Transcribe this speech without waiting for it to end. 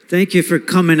Thank you for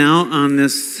coming out on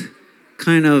this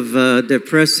kind of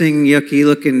depressing,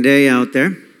 yucky-looking day out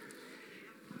there.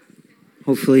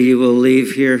 Hopefully you will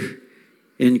leave here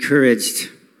encouraged.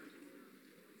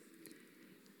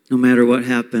 No matter what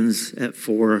happens at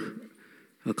 4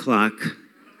 o'clock,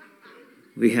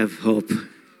 we have hope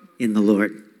in the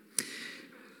Lord.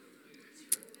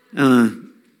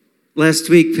 Last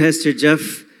week, Pastor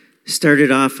Jeff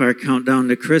started off our countdown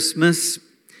to Christmas.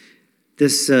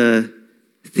 This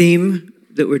theme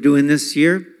that we're doing this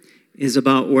year is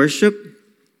about worship.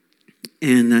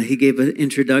 And he gave an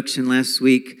introduction last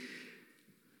week.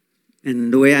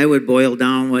 And the way I would boil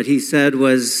down what he said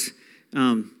was,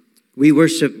 we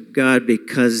worship God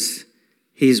because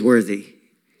he's worthy.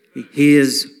 He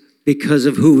is, because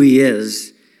of who he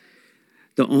is,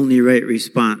 the only right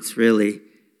response, really,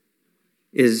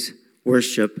 is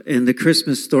worship. And the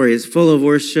Christmas story is full of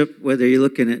worship, whether you're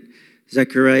looking at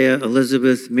Zechariah,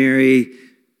 Elizabeth, Mary,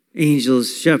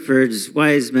 angels, shepherds,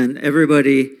 wise men.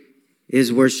 Everybody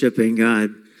is worshiping God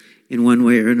in one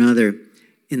way or another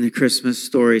in the Christmas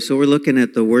story. So we're looking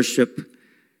at the worship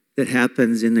that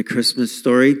happens in the Christmas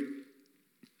story.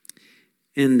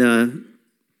 And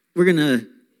we're going to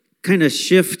kind of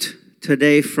shift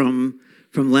today from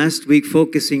last week,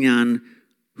 focusing on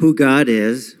who God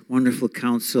is, wonderful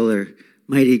counselor,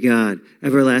 mighty God,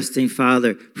 everlasting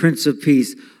Father, Prince of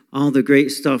Peace, all the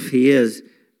great stuff he is,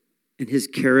 and his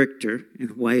character,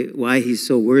 and why he's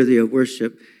so worthy of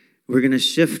worship. We're going to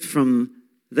shift from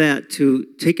that to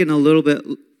taking a little bit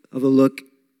of a look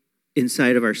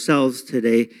inside of ourselves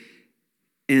today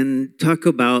and talk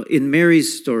about, in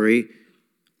Mary's story,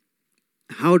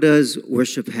 how does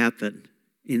worship happen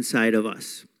inside of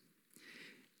us?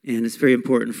 And it's very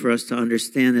important for us to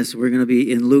understand this. We're going to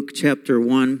be in Luke chapter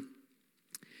 1.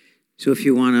 So if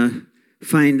you want to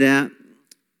find that,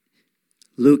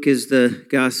 Luke is the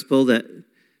gospel that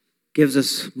gives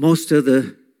us most of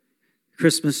the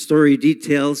Christmas story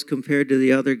details compared to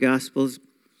the other gospels.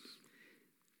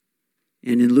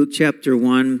 And in Luke chapter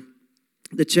 1,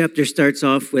 the chapter starts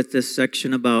off with this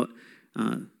section about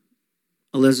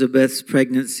Elizabeth's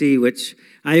pregnancy, which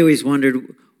I always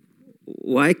wondered,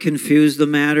 why confuse the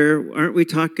matter? Aren't we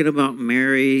talking about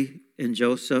Mary and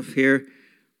Joseph here?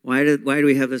 Why do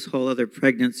we have this whole other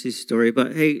pregnancy story?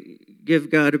 But hey, give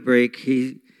God a break.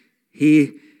 He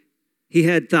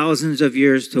had thousands of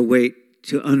years to wait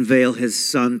to unveil his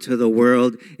son to the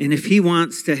world. And if he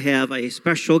wants to have a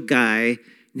special guy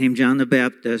named John the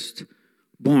Baptist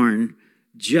born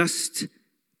just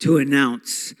to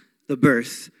announce the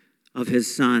birth of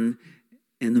his son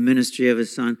and the ministry of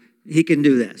his son, he can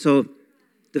do that. So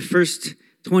the first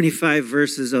 25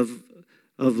 verses of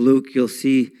Luke, you'll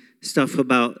see stuff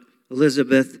about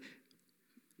Elizabeth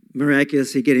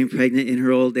miraculously getting pregnant in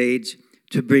her old age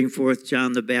to bring forth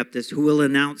John the Baptist, who will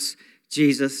announce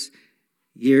Jesus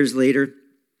years later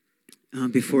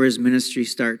before his ministry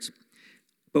starts.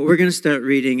 But we're going to start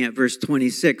reading at verse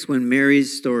 26 when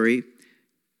Mary's story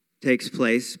takes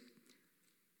place.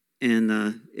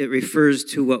 And it refers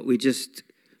to what we just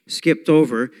skipped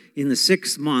over. In the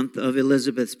 6th month of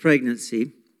Elizabeth's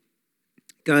pregnancy,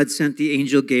 God sent the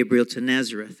angel Gabriel to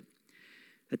Nazareth,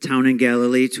 a town in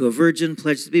Galilee, to a virgin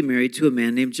pledged to be married to a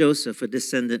man named Joseph, a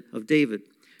descendant of David.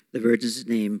 The virgin's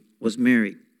name was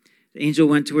Mary. The angel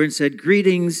went to her and said,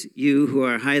 "Greetings, you who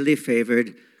are highly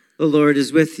favored. The Lord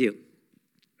is with you."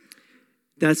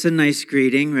 That's a nice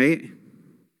greeting, right?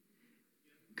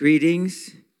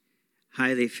 Greetings,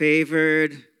 highly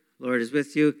favored, Lord is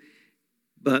with you.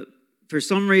 But for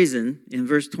some reason, in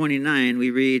verse 29, we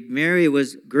read, Mary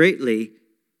was greatly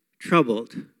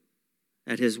troubled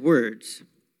at his words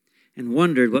and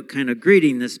wondered what kind of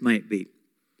greeting this might be.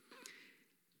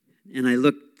 And I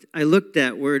looked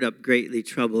that word up, greatly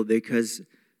troubled, because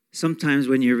sometimes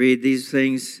when you read these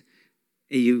things,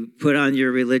 you put on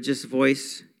your religious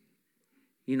voice,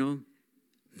 you know.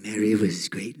 Mary was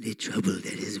greatly troubled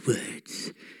at his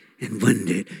words and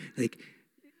wondered. Like,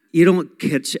 you don't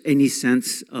catch any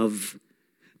sense of,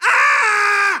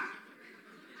 ah!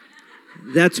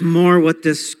 That's more what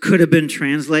this could have been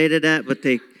translated at, but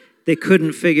they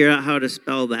couldn't figure out how to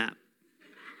spell that.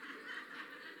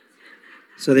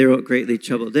 So they wrote greatly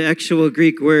troubled. The actual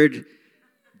Greek word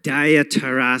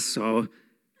diatarasso,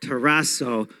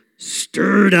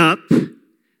 stirred up,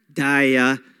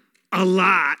 dia, a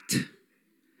lot.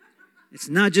 She's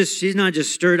not just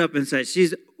stirred up inside.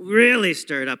 She's really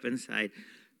stirred up inside.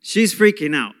 She's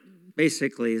freaking out,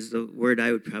 basically, is the word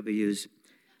I would probably use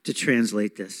to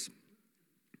translate this.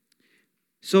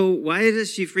 So why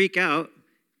does she freak out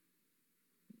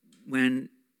when,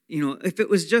 if it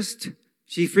was just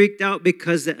she freaked out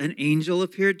because an angel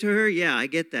appeared to her? Yeah, I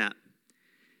get that.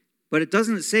 But it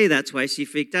doesn't say that's why she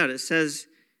freaked out. It says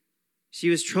she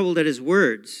was troubled at his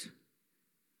words.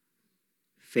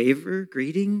 Favor,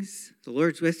 greetings, the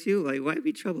Lord's with you. Like, why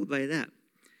be troubled by that?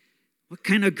 What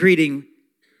kind of greeting?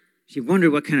 She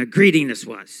wondered what kind of greeting this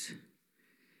was.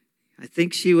 I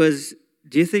think she was,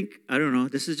 do you think, I don't know,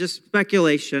 this is just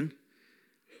speculation.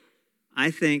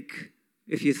 I think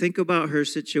if you think about her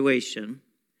situation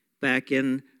back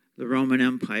in the Roman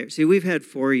Empire, see, we've had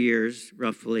 4 years,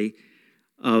 roughly,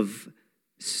 of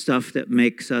stuff that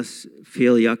makes us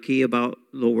feel yucky about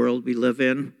the world we live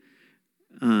in.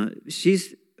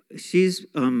 She's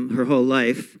her whole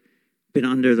life been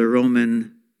under the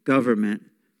Roman government,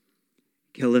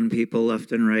 killing people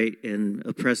left and right and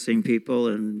oppressing people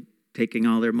and taking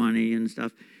all their money and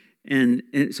stuff. And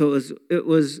so it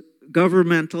was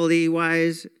governmentally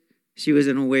wise, she was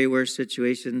in a way worse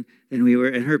situation than we were.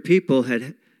 And her people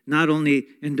had not only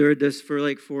endured this for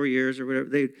like 4 years or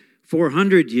whatever,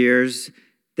 400 years,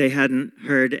 they hadn't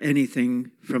heard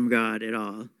anything from God at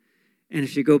all. And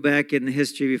if you go back in the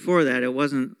history before that, it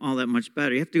wasn't all that much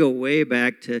better. You have to go way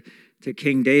back to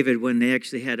King David when they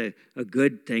actually had a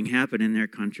good thing happen in their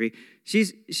country.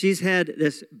 She's had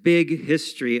this big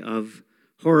history of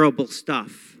horrible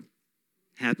stuff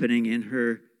happening in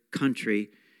her country,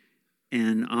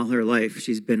 and all her life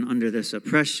she's been under this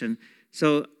oppression.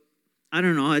 So I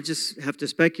don't know, I just have to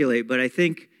speculate, but I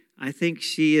think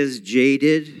she is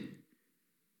jaded,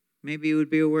 maybe it would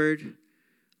be a word,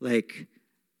 like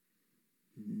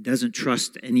doesn't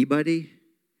trust anybody.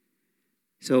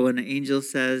 So when the angel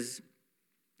says,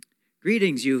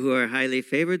 greetings, you who are highly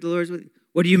favored, the Lord's with you.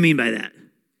 What do you mean by that?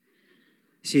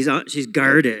 She's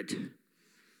guarded.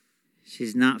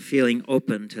 She's not feeling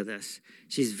open to this.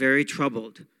 She's very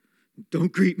troubled.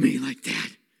 Don't greet me like that.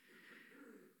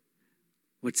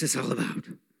 What's this all about?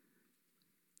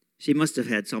 She must have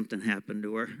had something happen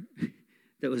to her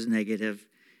that was negative.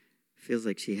 Feels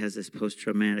like she has this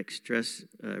post-traumatic stress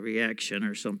reaction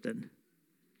or something.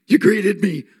 You greeted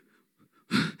me.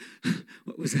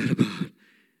 What was that about?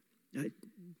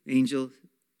 Angel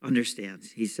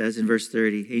understands. He says in verse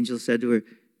 30, angel said to her,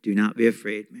 do not be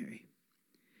afraid, Mary.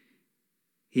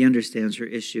 He understands her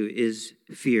issue is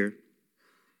fear.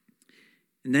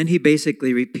 And then he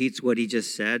basically repeats what he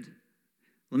just said.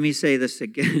 Let me say this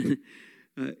again.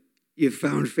 You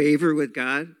found favor with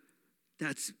God.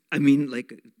 That's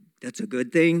a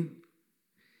good thing.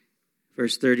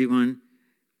 Verse 31,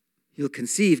 you'll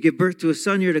conceive, give birth to a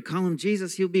son. You're to call him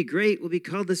Jesus. He'll be great. Will be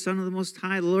called the Son of the Most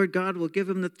High. The Lord God will give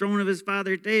him the throne of his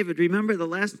father David. Remember the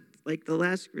last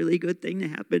really good thing that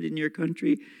happened in your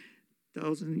country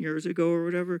 1,000 years ago or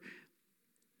whatever?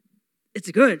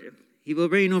 It's good. He will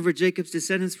reign over Jacob's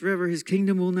descendants forever. His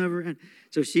kingdom will never end.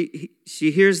 So she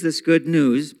hears this good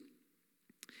news,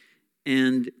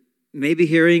 and maybe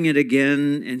hearing it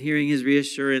again and hearing his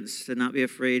reassurance to not be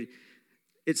afraid,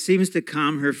 it seems to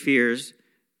calm her fears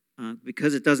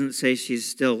because it doesn't say she's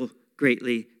still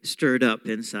greatly stirred up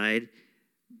inside.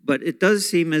 But it does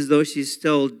seem as though she's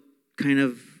still kind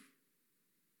of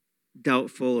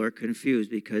doubtful or confused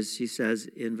because she says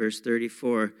in verse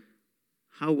 34,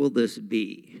 how will this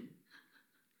be?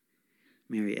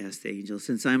 Mary asked the angel,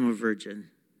 since I'm a virgin.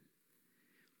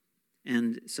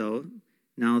 And so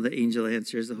now the angel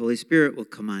answers, the Holy Spirit will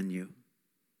come on you.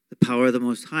 The power of the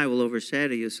Most High will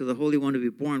overshadow you. So the Holy One to be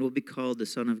born will be called the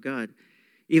Son of God.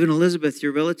 Even Elizabeth,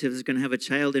 your relative, is going to have a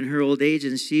child in her old age,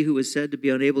 and she who was said to be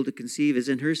unable to conceive is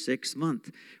in her 6th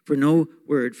month. For no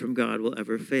word from God will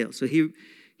ever fail. So he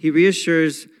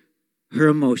reassures her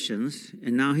emotions,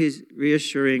 and now he's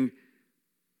reassuring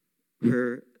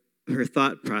her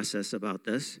thought process about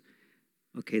this.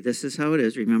 Okay, this is how it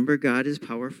is. Remember, God is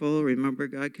powerful. Remember,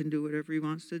 God can do whatever he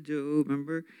wants to do.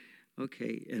 Remember?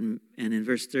 Okay, and in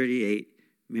verse 38,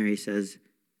 Mary says,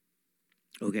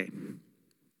 okay,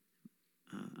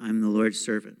 I'm the Lord's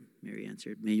servant, Mary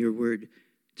answered. May your word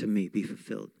to me be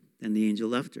fulfilled. And the angel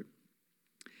left her.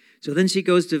 So then she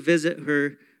goes to visit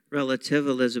her relative,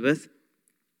 Elizabeth,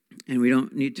 and we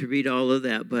don't need to read all of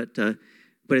that, but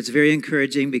it's very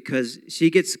encouraging because she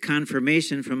gets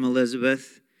confirmation from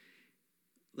Elizabeth,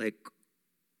 like,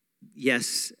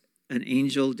 yes, an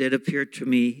angel did appear to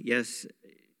me. Yes,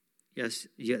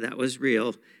 yeah, that was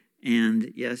real.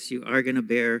 And yes, you are going to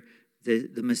bear the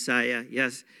Messiah.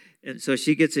 Yes. And so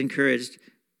she gets encouraged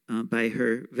by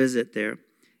her visit there.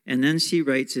 And then she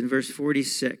writes in verse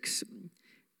 46,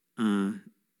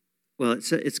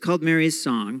 it's called Mary's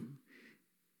Song.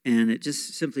 And it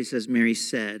just simply says Mary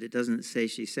said. It doesn't say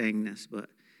she sang this, but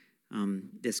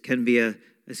this can be a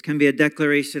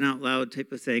declaration out loud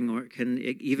type of thing, or it can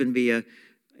even be a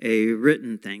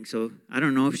written thing. So I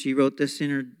don't know if she wrote this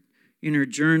in her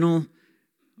journal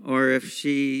or if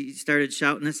she started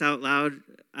shouting this out loud,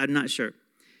 I'm not sure.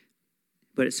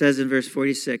 But it says in verse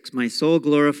 46, my soul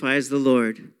glorifies the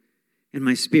Lord, and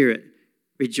my spirit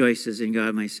rejoices in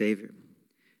God my Savior.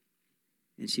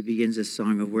 And she begins a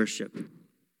song of worship.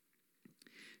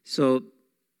 So,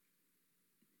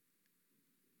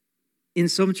 in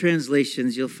some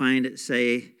translations, you'll find it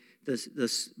say,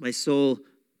 my soul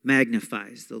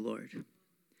magnifies the Lord.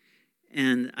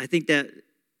 And I think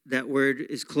that word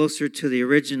is closer to the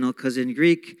original, because in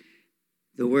Greek,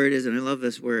 the word is, and I love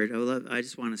this word, I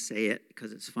just want to say it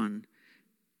because it's fun,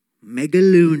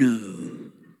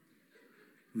 megaluno.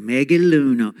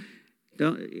 Megaluno.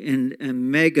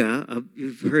 And mega,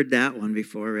 you've heard that one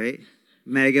before, right?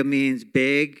 Mega means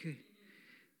big,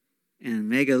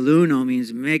 and megaluno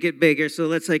means make it bigger, so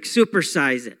let's like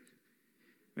supersize it,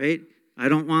 right? I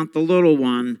don't want the little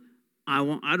one.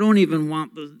 I don't even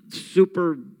want the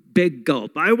super big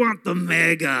gulp. I want the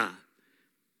mega.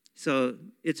 So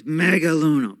it's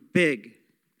megaluno, big.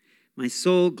 My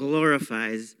soul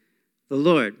glorifies the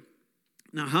Lord.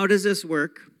 Now, how does this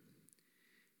work?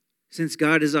 Since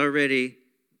God is already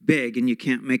big and you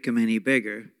can't make him any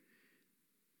bigger,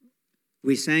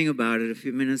 we sang about it a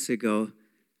few minutes ago.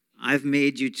 I've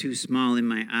made you too small in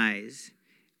my eyes.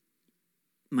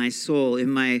 My soul,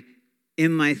 in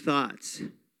my thoughts,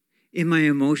 in my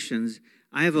emotions,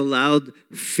 I have allowed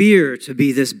fear to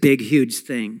be this big, huge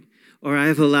thing. Or I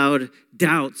have allowed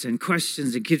doubts and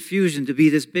questions and confusion to be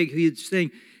this big, huge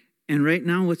thing. And right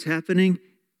now what's happening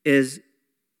is,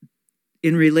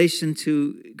 in relation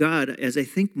to God, as I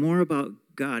think more about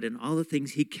God and all the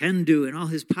things he can do and all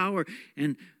his power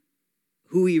and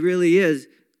who he really is,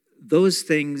 those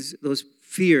things, those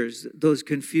fears, those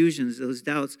confusions, those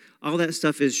doubts, all that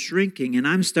stuff is shrinking, and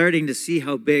I'm starting to see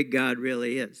how big God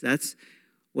really is. That's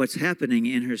what's happening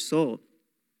in her soul.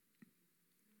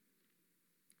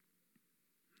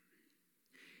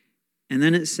 And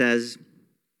then it says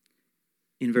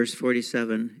in verse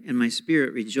 47, and my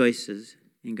spirit rejoices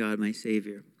in God my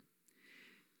Savior.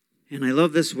 And I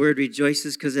love this word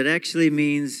rejoices because it actually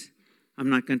means, I'm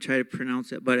not going to try to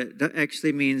pronounce it, but it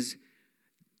actually means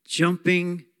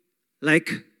jumping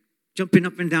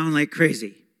up and down like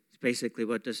crazy. It's basically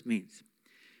what this means.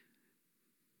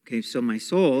 Okay, so my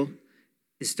soul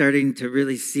is starting to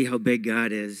really see how big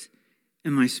God is,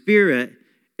 and my spirit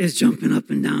is jumping up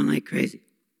and down like crazy.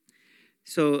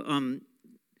 So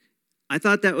I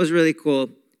thought that was really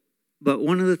cool, but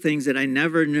one of the things that I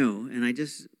never knew, and I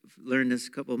just learned this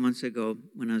a couple of months ago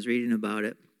when I was reading about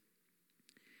it,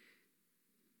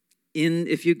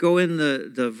 if you go in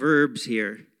the verbs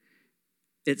here,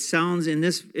 it sounds, in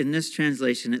this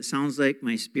translation, it sounds like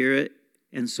my spirit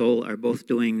and soul are both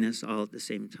doing this all at the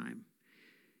same time.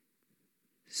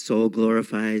 Soul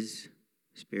glorifies,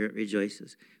 spirit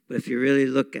rejoices. But if you really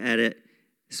look at it,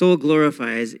 soul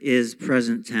glorifies is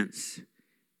present tense.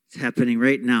 It's happening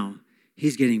right now.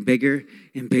 He's getting bigger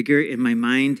and bigger in my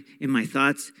mind, in my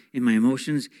thoughts, in my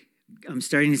emotions. I'm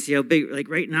starting to see how big, like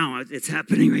right now, it's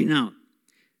happening right now.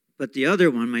 But the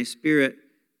other one, my spirit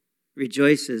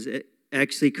rejoices, it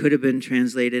actually could have been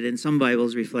translated, and some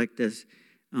Bibles reflect this,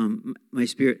 my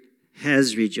spirit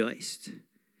has rejoiced.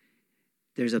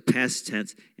 There's a past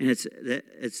tense, and it's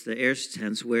the aorist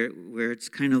tense where it's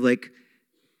kind of like,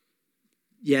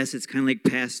 yes, it's kind of like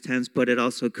past tense, but it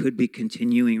also could be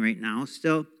continuing right now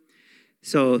still.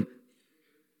 So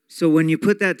when you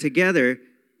put that together,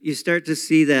 you start to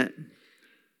see that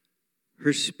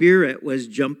her spirit was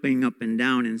jumping up and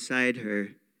down inside her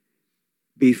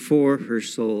before her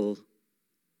soul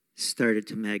started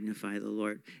to magnify the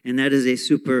Lord. And that is a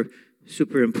super,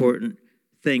 super important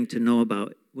thing to know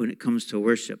about when it comes to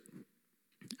worship.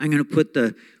 I'm going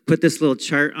to put this little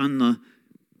chart on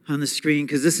the screen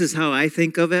because this is how I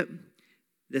think of it.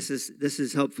 This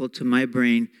is helpful to my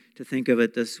brain to think of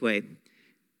it this way.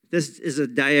 This is a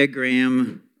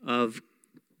diagram of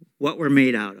what we're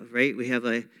made out of, right? We have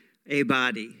a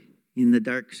body in the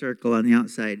dark circle on the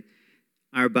outside.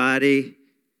 Our body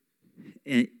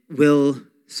will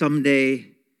someday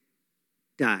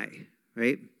die,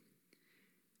 right?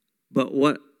 But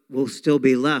what will still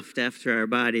be left after our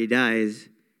body dies,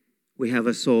 we have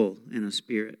a soul and a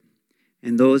spirit.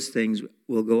 And those things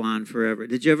will go on forever.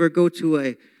 Did you ever go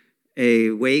to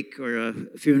a wake or a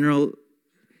funeral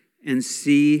and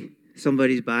see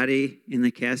somebody's body in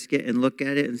the casket and look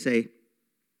at it and say,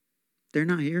 they're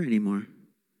not here anymore?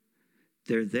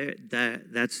 They're there.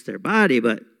 That's their body,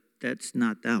 but that's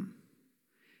not them.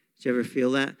 Did you ever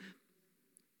feel that?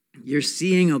 You're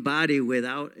seeing a body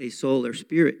without a soul or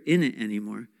spirit in it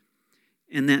anymore.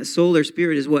 And that soul or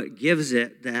spirit is what gives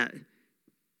it that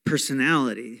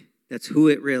personality. That's who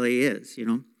it really is, you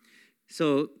know.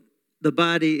 So the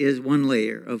body is one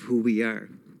layer of who we are,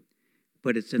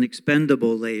 but it's an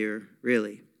expendable layer,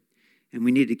 really. And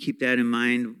we need to keep that in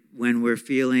mind when we're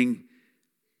feeling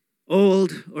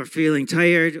old or feeling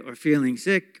tired or feeling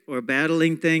sick or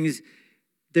battling things.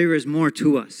 There is more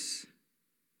to us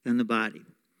than the body.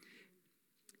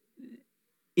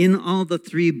 In all the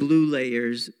three blue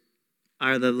layers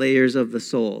are the layers of the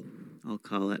soul, I'll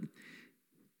call it.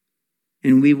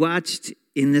 And we watched,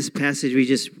 in this passage we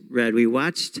just read, we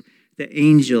watched the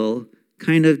angel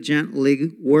kind of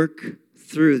gently work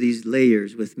through these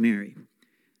layers with Mary.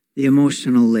 The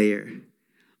emotional layer.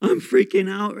 I'm freaking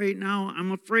out right now.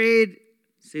 I'm afraid.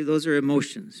 See, those are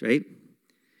emotions, right?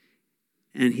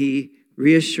 And he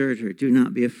reassured her, do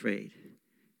not be afraid.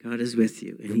 God is with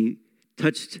you. And he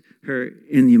touched her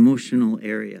in the emotional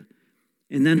area.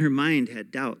 And then her mind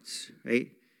had doubts, right?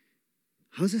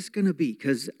 How's this going to be?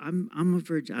 Because I'm a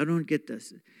virgin. I don't get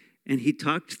this. And he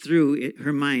talked through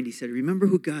her mind. He said, remember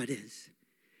who God is.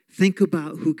 Think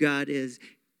about who God is.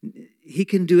 He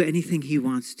can do anything he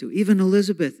wants to. Even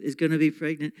Elizabeth is going to be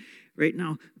pregnant right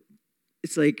now.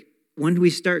 It's like when we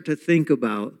start to think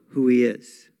about who he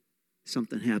is,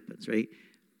 something happens, right?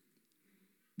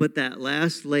 But that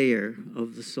last layer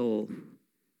of the soul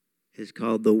is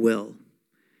called the will.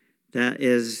 That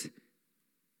is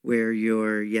where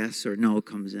your yes or no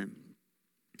comes in.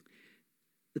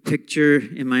 The picture,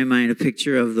 in my mind, a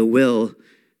picture of the will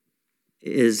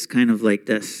is kind of like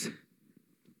this.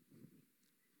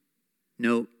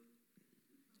 Nope,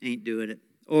 ain't doing it.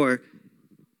 Or,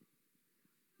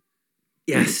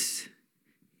 yes.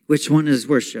 Which one is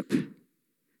worship?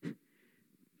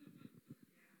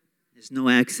 It's no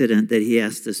accident that he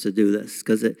asked us to do this,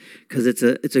 because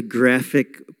it's a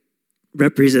graphic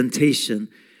representation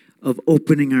of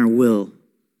opening our will.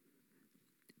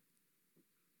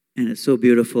 And it's so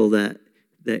beautiful that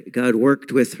God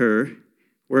worked with her,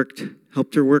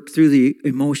 helped her work through the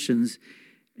emotions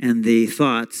and the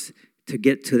thoughts to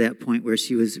get to that point where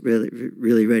she was really,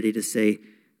 really ready to say,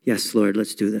 yes, Lord,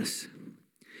 let's do this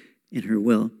in her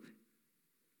will.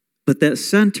 But that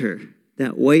center,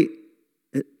 that white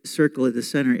circle at the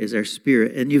center is our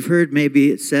spirit. And you've heard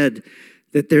maybe it said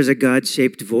that there's a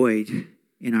God-shaped void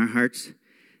in our hearts.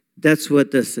 That's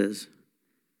what this is.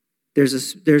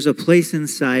 There's a place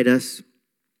inside us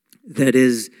that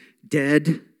is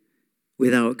dead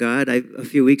without God. A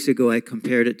few weeks ago, I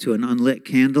compared it to an unlit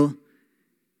candle.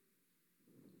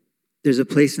 There's a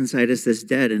place inside us that's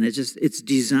dead, and it's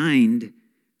designed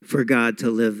for God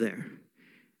to live there.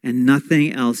 And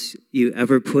nothing else you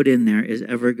ever put in there is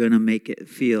ever going to make it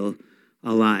feel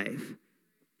alive.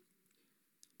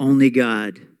 Only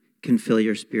God can fill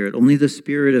your spirit. Only the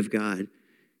Spirit of God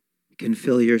can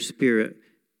fill your spirit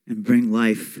and bring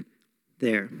life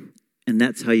there. And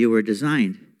that's how you were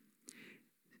designed.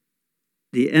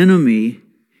 The enemy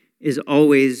is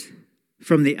always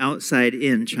from the outside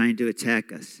in trying to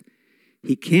attack us.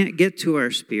 He can't get to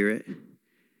our spirit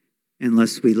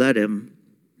unless we let him.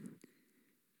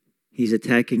 He's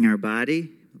attacking our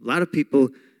body. A lot of people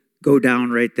go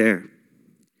down right there.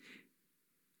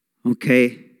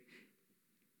 Okay?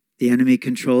 The enemy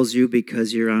controls you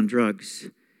because you're on drugs.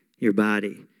 Your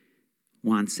body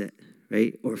wants it,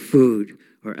 right? Or food,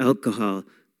 or alcohol,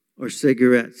 or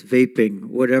cigarettes, vaping,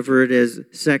 whatever it is,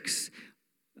 sex,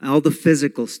 all the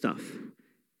physical stuff.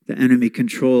 The enemy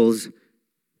controls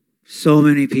so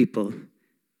many people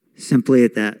simply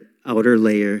at that outer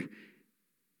layer,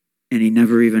 and he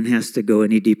never even has to go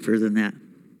any deeper than that.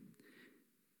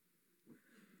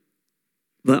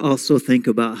 But also think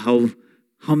about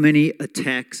how many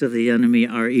attacks of the enemy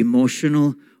are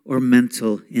emotional or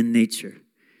mental in nature.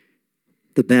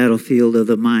 The battlefield of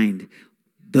the mind,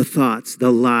 the thoughts,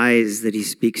 the lies that he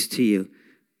speaks to you,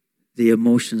 the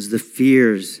emotions, the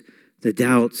fears, the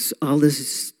doubts, all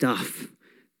this stuff.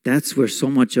 That's where so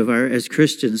much of as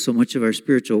Christians, so much of our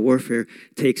spiritual warfare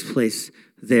takes place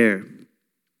there.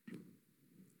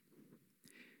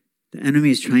 The enemy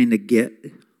is trying to get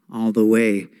all the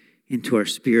way into our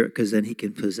spirit because then he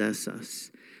can possess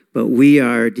us. But we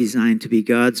are designed to be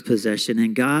God's possession,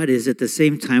 and God is at the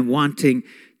same time wanting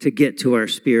to get to our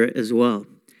spirit as well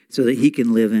so that he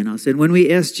can live in us. And when we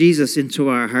ask Jesus into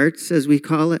our hearts, as we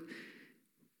call it,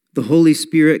 the Holy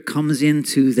Spirit comes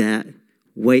into that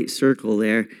white circle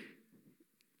there.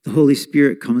 The Holy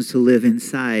Spirit comes to live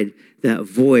inside that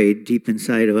void deep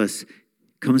inside of us,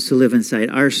 comes to live inside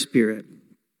our spirit.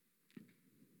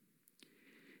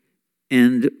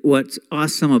 And what's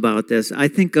awesome about this, I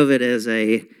think of it as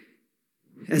a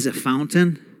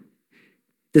fountain.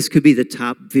 This could be the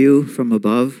top view from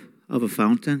above of a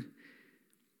fountain.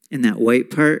 And that white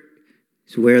part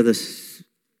is where the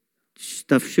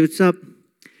stuff shoots up.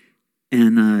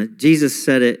 And Jesus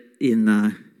said it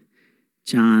in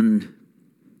John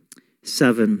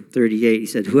 7:38. He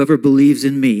said, whoever believes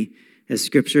in me, as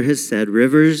Scripture has said,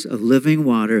 rivers of living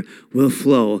water will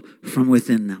flow from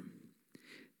within them.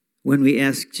 When we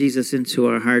ask Jesus into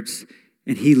our hearts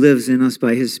and he lives in us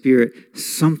by his Spirit,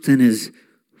 something is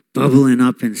bubbling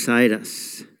up inside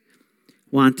us,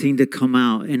 wanting to come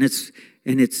out. And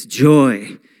it's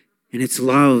joy, and it's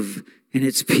love, and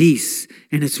it's peace,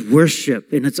 and it's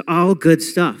worship, and it's all good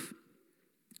stuff.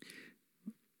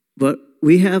 But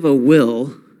we have a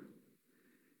will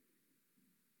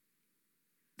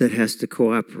that has to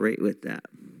cooperate with that.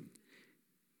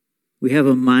 We have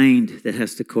a mind that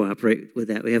has to cooperate with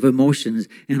that. We have emotions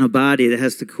and a body that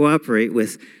has to cooperate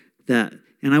with that.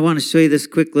 And I want to show you this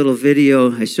quick little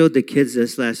video. I showed the kids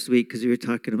this last week because we were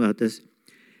talking about this.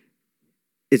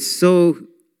 It's such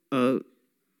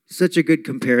a good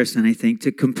comparison, I think,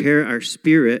 to compare our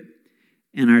spirit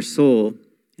and our soul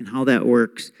and how that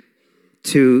works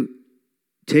to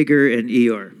Tigger and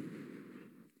Eeyore.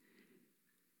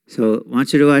 So I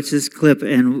want you to watch this clip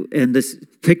and this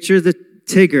picture the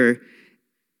Tigger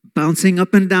bouncing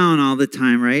up and down all the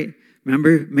time, right?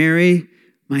 Remember, Mary,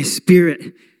 my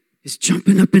spirit is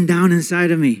jumping up and down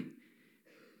inside of me.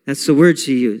 That's the word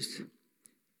she used.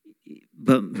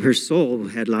 But her soul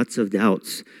had lots of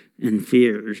doubts and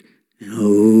fears.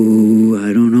 Oh,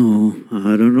 I don't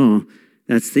know.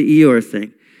 That's the Eeyore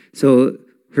thing. So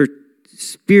her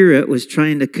spirit was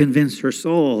trying to convince her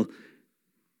soul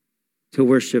to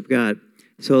worship God.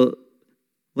 So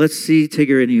let's see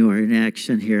Tigger and Eeyore in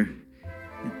action here.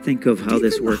 And think of how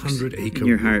this works in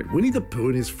your heart. Winnie the Pooh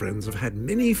and his friends have had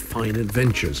many fine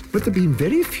adventures, but there have been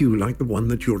very few like the one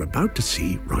that you're about to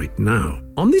see right now.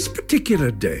 On this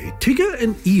particular day, Tigger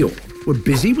and Eeyore were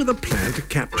busy with a plan to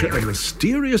capture a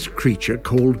mysterious creature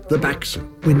called the Baxen,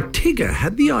 when Tigger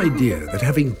had the idea that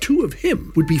having two of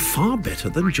him would be far better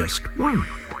than just one.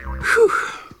 Whew,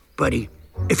 buddy,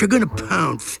 if you're gonna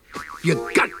pounce, you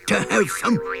got to have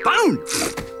some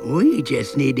bounce. We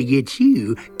just need to get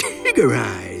you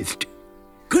Tiggerized.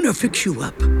 Gonna fix you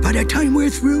up. By the time we're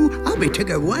through, I'll be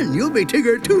Tigger 1, you'll be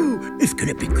Tigger 2. It's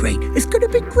gonna be great. It's gonna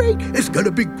be great. It's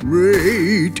gonna be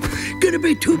great. Gonna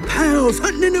be two pals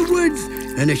hunting in the woods.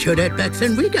 And to show that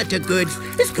Baxen we got the goods.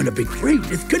 It's gonna be great.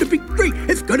 It's gonna be great.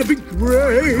 It's gonna be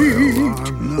great.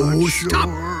 Oh, sure. Stop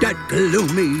that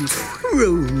gloomy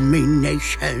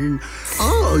rumination.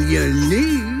 All you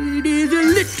need is a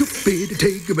little bit of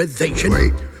Tiggerization.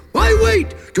 Wait. Why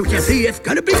wait? Don't you see it's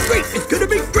gonna be great? It's gonna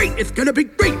be great. It's gonna be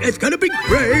great. It's gonna be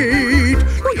great.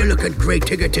 Oh, you're looking great,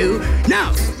 Tigger 2.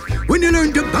 Now, when you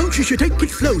learn to bounce, you should take it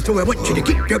slow. So I want you to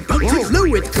keep your bounces low.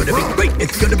 It's gonna be great.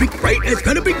 It's gonna be great. It's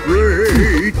gonna be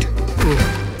great.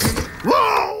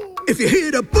 Whoa! If you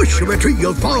hit a bush or a tree,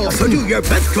 you'll fall. So do your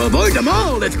best to avoid them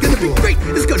all. It's gonna be great.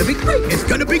 It's gonna be great. It's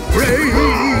gonna be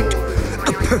great.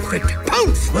 A perfect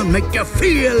pounce will make you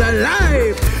feel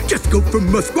alive. Just go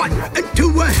from a squat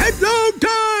into a headlong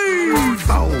dive.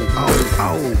 Ow, ow,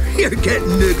 ow. You're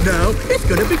getting it now. It's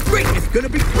gonna be great. It's gonna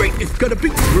be great. It's gonna be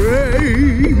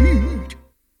great.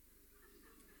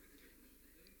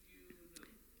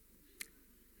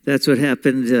 That's what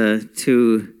happened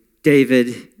to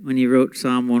David when he wrote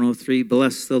Psalm 103.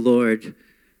 Bless the Lord,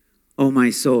 O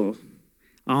my soul,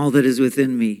 all that is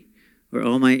within me, or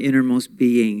all my innermost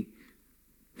being.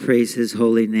 Praise his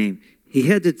holy name. He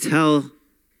had to tell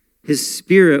his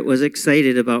spirit was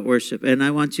excited about worship. And I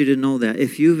want you to know that.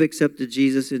 If you've accepted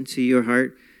Jesus into your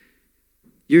heart,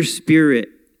 your spirit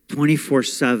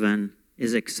 24/7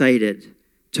 is excited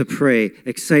to pray,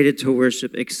 excited to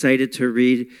worship, excited to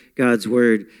read God's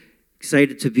word,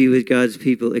 excited to be with God's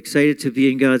people, excited to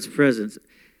be in God's presence.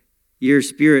 Your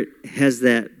spirit has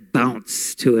that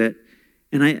bounce to it.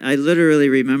 And I literally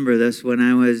remember this when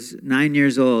I was 9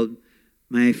 years old.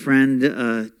 My friend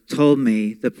told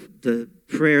me the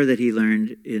prayer that he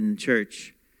learned in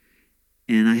church,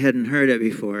 and I hadn't heard it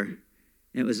before.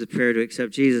 It was a prayer to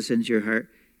accept Jesus into your heart.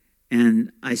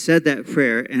 And I said that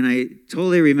prayer, and I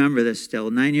totally remember this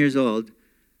still, 9 years old.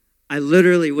 I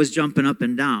literally was jumping up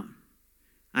and down.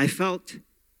 I felt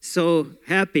so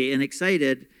happy and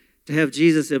excited to have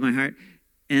Jesus in my heart,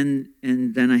 and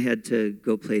then I had to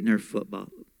go play Nerf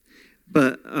football.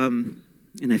 But, and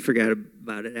I forgot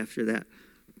about it after that.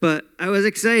 But I was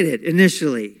excited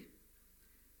initially,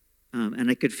 and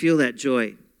I could feel that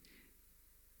joy.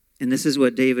 And this is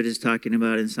what David is talking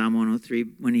about in Psalm 103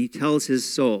 when he tells his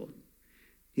soul,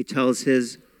 he tells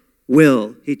his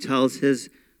will, he tells his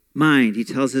mind, he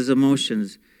tells his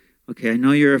emotions, okay, I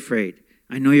know you're afraid.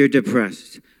 I know you're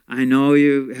depressed. I know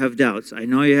you have doubts. I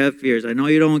know you have fears. I know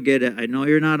you don't get it. I know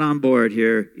you're not on board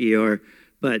here, Eeyore,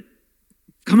 but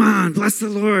come on, bless the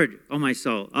Lord, oh my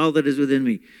soul, all that is within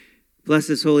me. Bless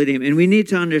his holy name. And we need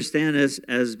to understand this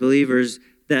as believers,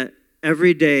 that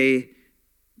every day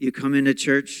you come into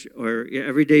church or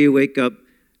every day you wake up,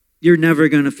 you're never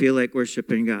going to feel like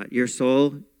worshiping God. Your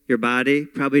soul, your body,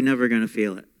 probably never going to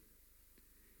feel it.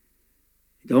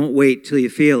 Don't wait till you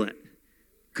feel it,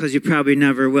 because you probably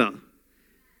never will.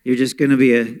 You're just going to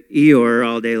be a Eeyore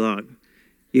all day long.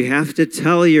 You have to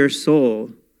tell your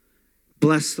soul,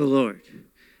 bless the Lord.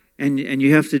 And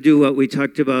you have to do what we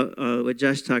talked about, what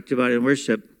Josh talked about in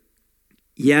worship.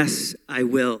 Yes, I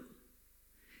will.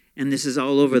 And this is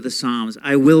all over the Psalms.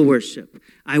 I will worship.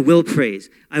 I will praise.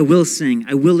 I will sing.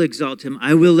 I will exalt him.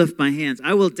 I will lift my hands.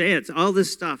 I will dance. All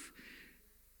this stuff.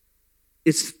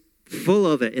 It's full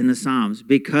of it in the Psalms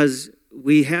because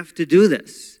we have to do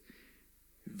this.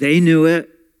 They knew it.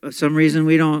 For some reason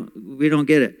we don't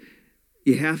get it.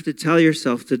 You have to tell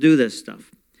yourself to do this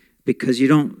stuff because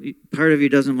part of you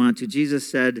doesn't want to. Jesus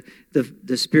said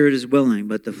the spirit is willing,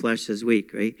 but the flesh is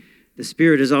weak, right? The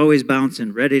spirit is always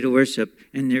bouncing, ready to worship,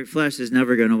 and your flesh is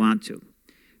never going to want to.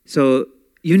 So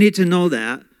you need to know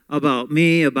that about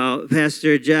me, about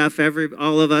Pastor Jeff,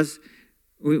 all of us.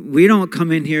 We don't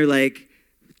come in here like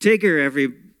Tigger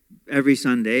every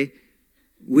Sunday.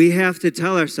 We have to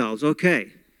tell ourselves,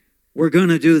 okay, we're going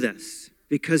to do this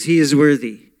because he is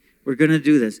worthy. We're going to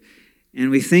do this. And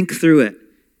we think through it.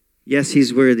 Yes,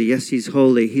 he's worthy. Yes, he's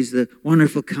holy. He's the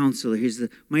wonderful counselor. He's the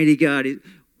mighty God.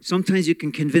 Sometimes you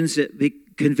can convince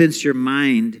your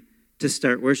mind to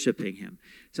start worshiping him.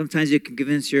 Sometimes you can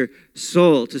convince your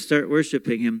soul to start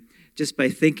worshiping him just by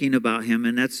thinking about him.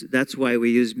 And that's why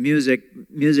we use music.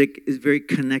 Music is very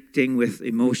connecting with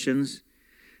emotions.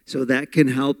 So that can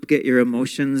help get your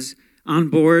emotions on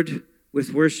board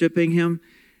with worshiping him.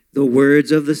 The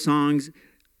words of the songs,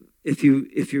 if you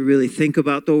really think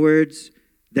about the words,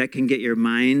 that can get your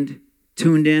mind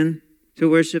tuned in to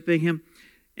worshiping him.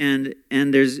 And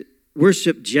there's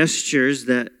worship gestures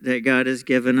that God has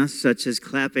given us, such as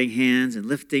clapping hands and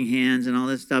lifting hands and all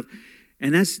this stuff.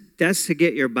 And that's to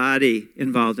get your body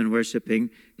involved in worshiping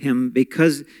him,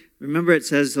 because remember it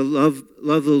says to love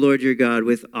the Lord your God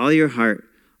with all your heart,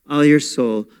 all your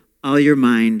soul, all your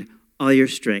mind, all your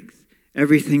strength.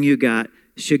 Everything you got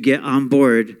should get on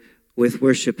board with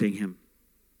worshiping him.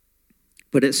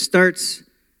 But it starts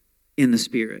in the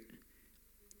Spirit.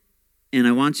 And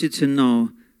I want you to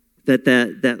know that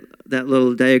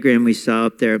little diagram we saw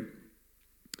up there,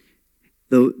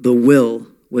 the will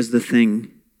was the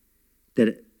thing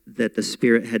that the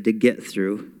Spirit had to get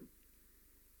through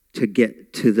to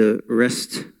get to the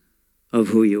rest of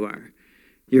who you are.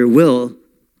 Your will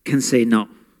can say no.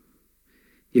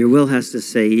 Your will has to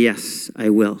say, yes, I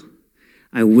will.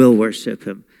 I will worship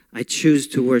him. I choose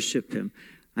to worship him.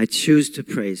 I choose to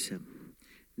praise him.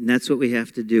 And that's what we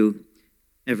have to do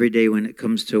every day when it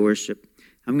comes to worship.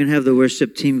 I'm going to have the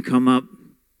worship team come up,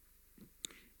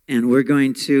 and we're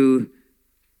going to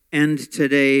end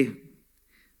today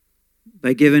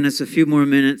by giving us a few more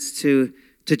minutes to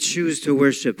choose to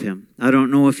worship him. I don't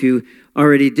know if you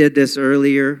already did this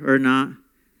earlier or not,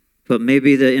 but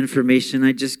maybe the information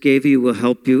I just gave you will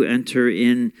help you enter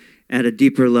in at a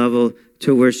deeper level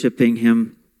to worshiping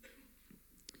him.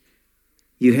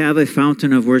 You have a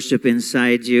fountain of worship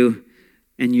inside you,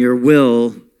 and your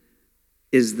will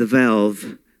is the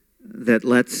valve that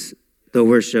lets the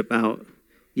worship out.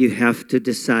 You have to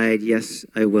decide, yes,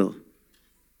 I will.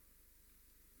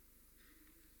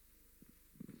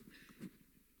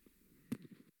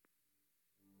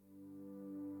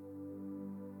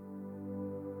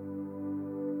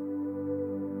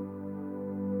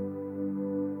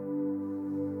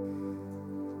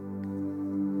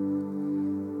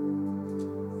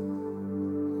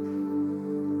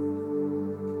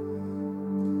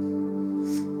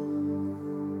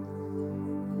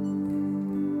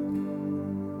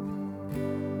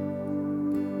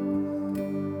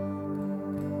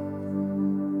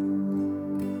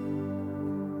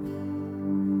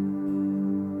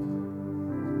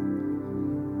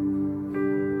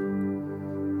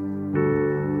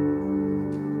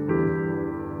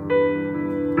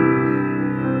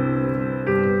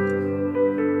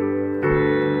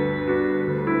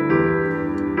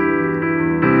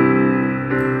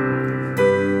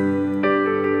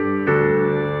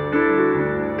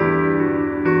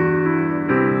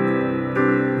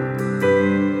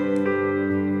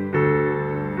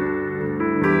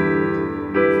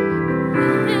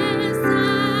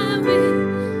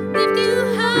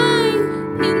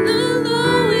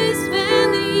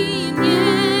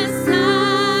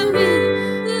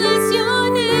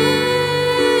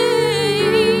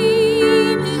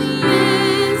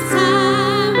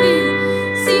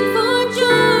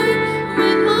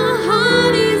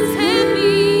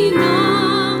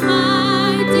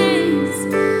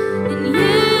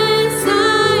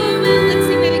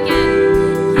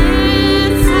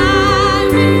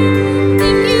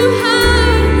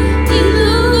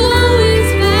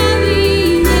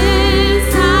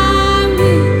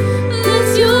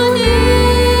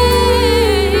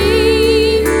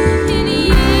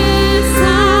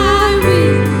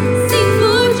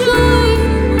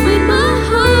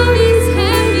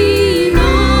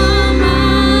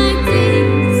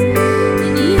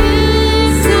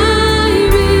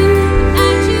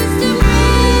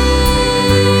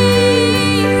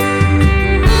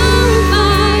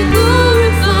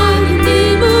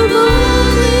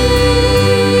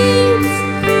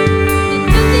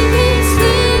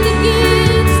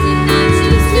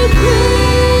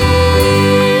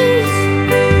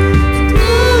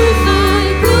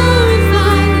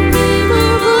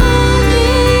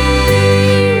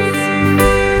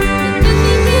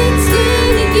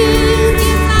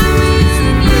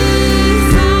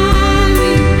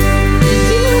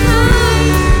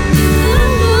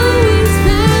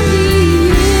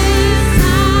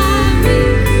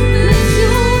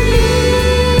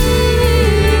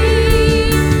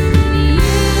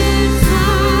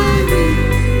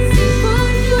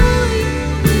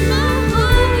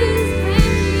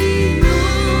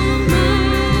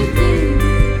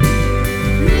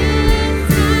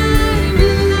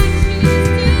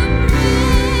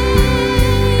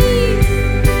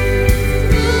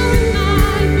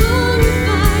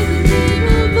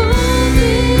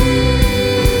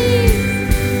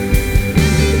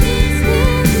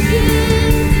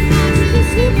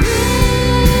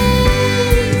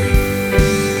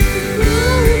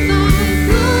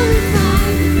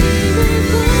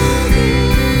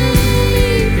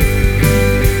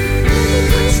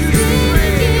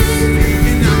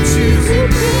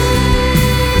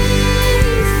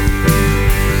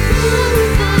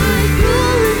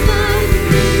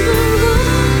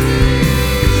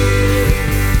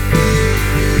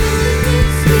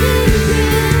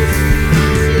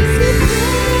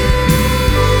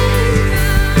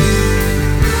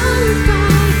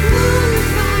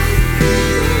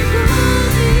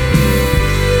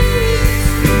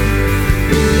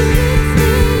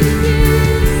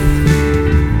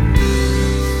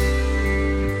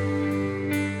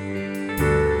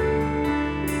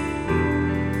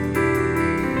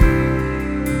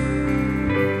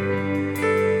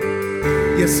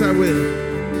 Yes, I will.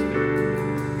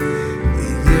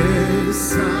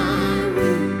 Yes, I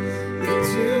will.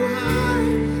 Lift you high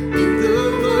in the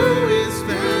lowest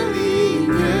valley.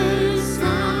 Yes, I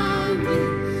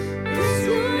will. Bless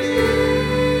your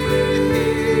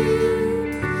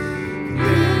name.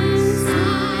 Yes, I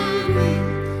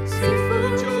will. Sing for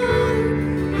joy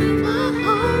when my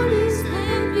heart is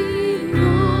heavy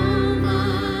all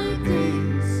my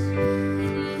days.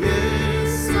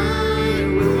 Yes, I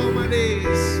will. All my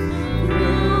days.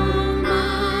 All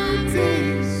my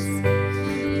days.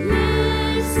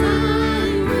 Yes, I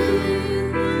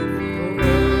will.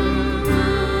 All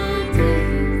my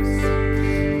days.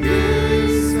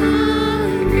 Yes, I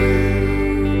will.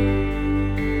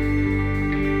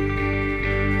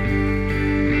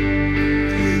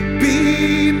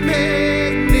 Be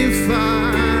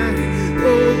magnified, O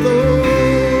Lord.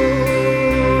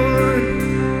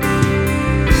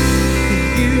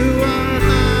 You are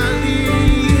highly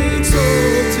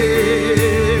exalted,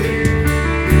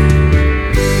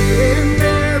 and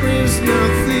there is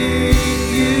nothing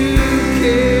you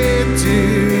can do.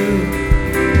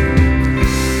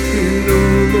 And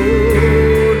oh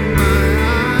Lord, my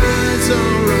eyes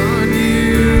are on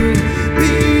you.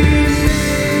 Be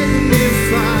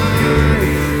magnified,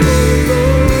 oh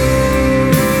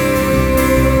Lord.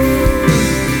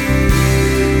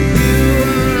 You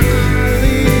are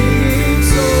highly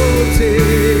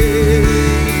exalted,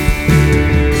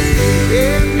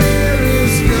 and there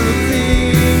is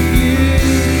nothing you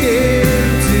can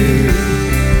do.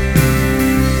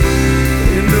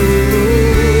 And oh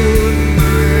Lord,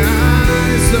 my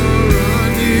eyes are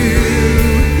on you.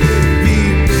 Be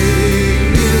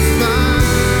magnified,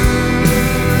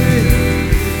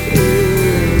 oh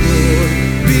Lord.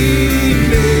 Be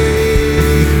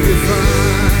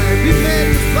magnified, be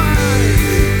magnified,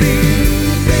 be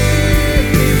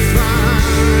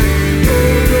magnified, oh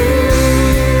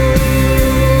Lord.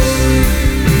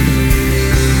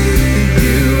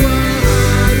 You are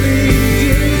highly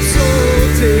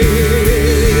exalted,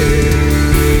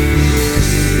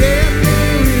 and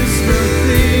there is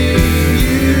nothing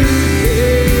you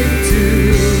can do.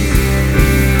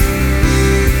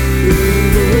 Oh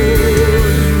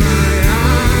Lord, my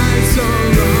eyes are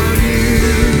on you.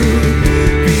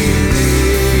 Be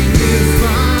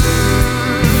magnified,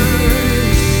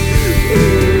 oh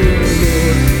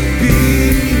Lord. Be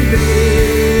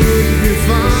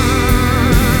magnified,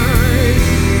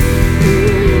 oh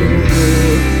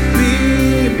Lord. Be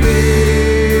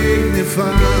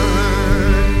magnified.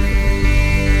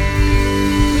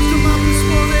 Lift him up this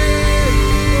morning.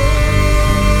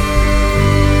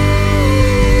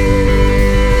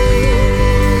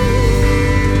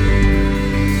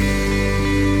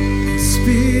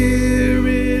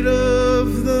 Spirit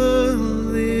of the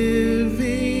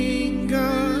living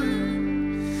God,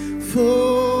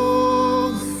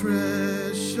 fall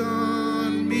fresh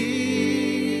on me.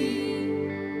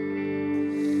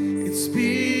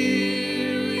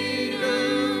 Spirit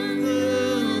of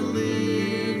the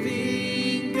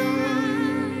living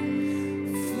God,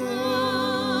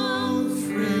 fall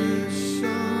fresh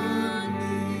on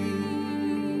me.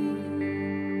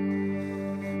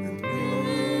 And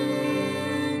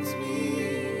mold me,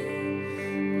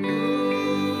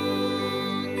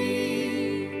 mold me,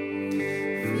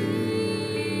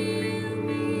 fill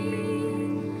me,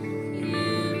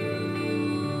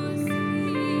 use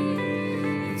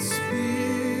me.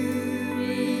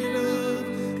 Spirit of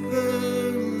the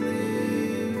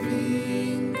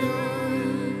living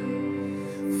God,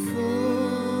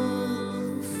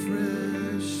 fall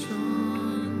fresh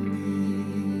on me.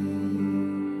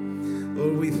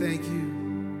 Lord, we thank you.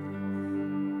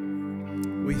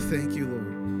 We thank you,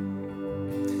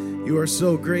 Lord. You are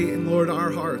so great, and Lord,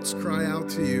 our hearts cry out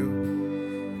to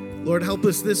you. Lord, help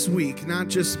us this week, not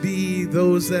just be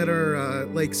those that are,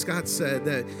 like Scott said,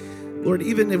 that, Lord,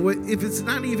 even if it's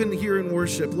not even here in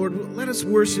worship, Lord, let us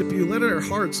worship you. Let our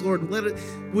hearts, Lord,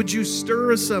 would you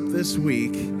stir us up this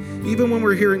week? Even when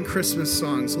we're hearing Christmas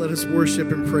songs, let us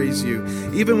worship and praise you.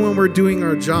 Even when we're doing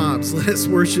our jobs, let us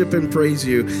worship and praise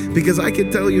you. Because I can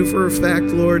tell you for a fact,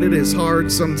 Lord, it is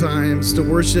hard sometimes to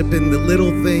worship in the little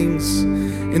things,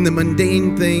 in the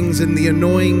mundane things, in the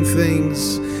annoying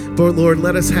things. But Lord,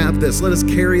 let us have this. Let us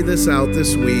carry this out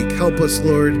this week. Help us,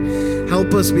 Lord.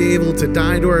 Help us be able to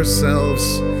die to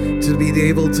ourselves, to be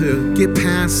able to get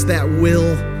past that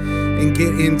will and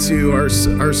get into our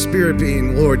spirit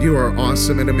being, Lord, you are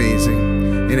awesome and amazing.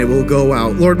 And it will go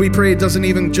out. Lord, we pray it doesn't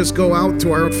even just go out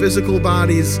to our physical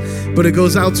bodies, but it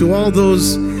goes out to all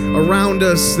those around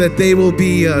us, that they will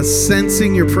be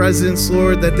sensing your presence,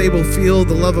 Lord, that they will feel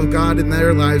the love of God in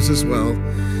their lives as well.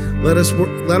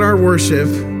 Let our worship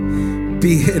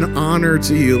be an honor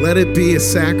to you. Let it be a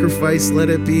sacrifice. Let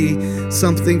it be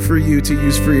something for you to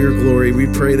use for your glory. We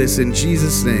pray this in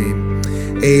Jesus' name.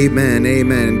 Amen.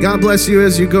 Amen. God bless you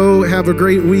as you go. Have a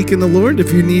great week in the Lord.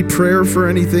 If you need prayer for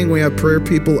anything, we have prayer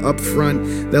people up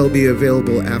front that will be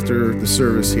available after the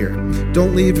service here.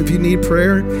 Don't leave if you need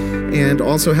prayer, and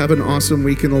also have an awesome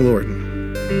week in the Lord.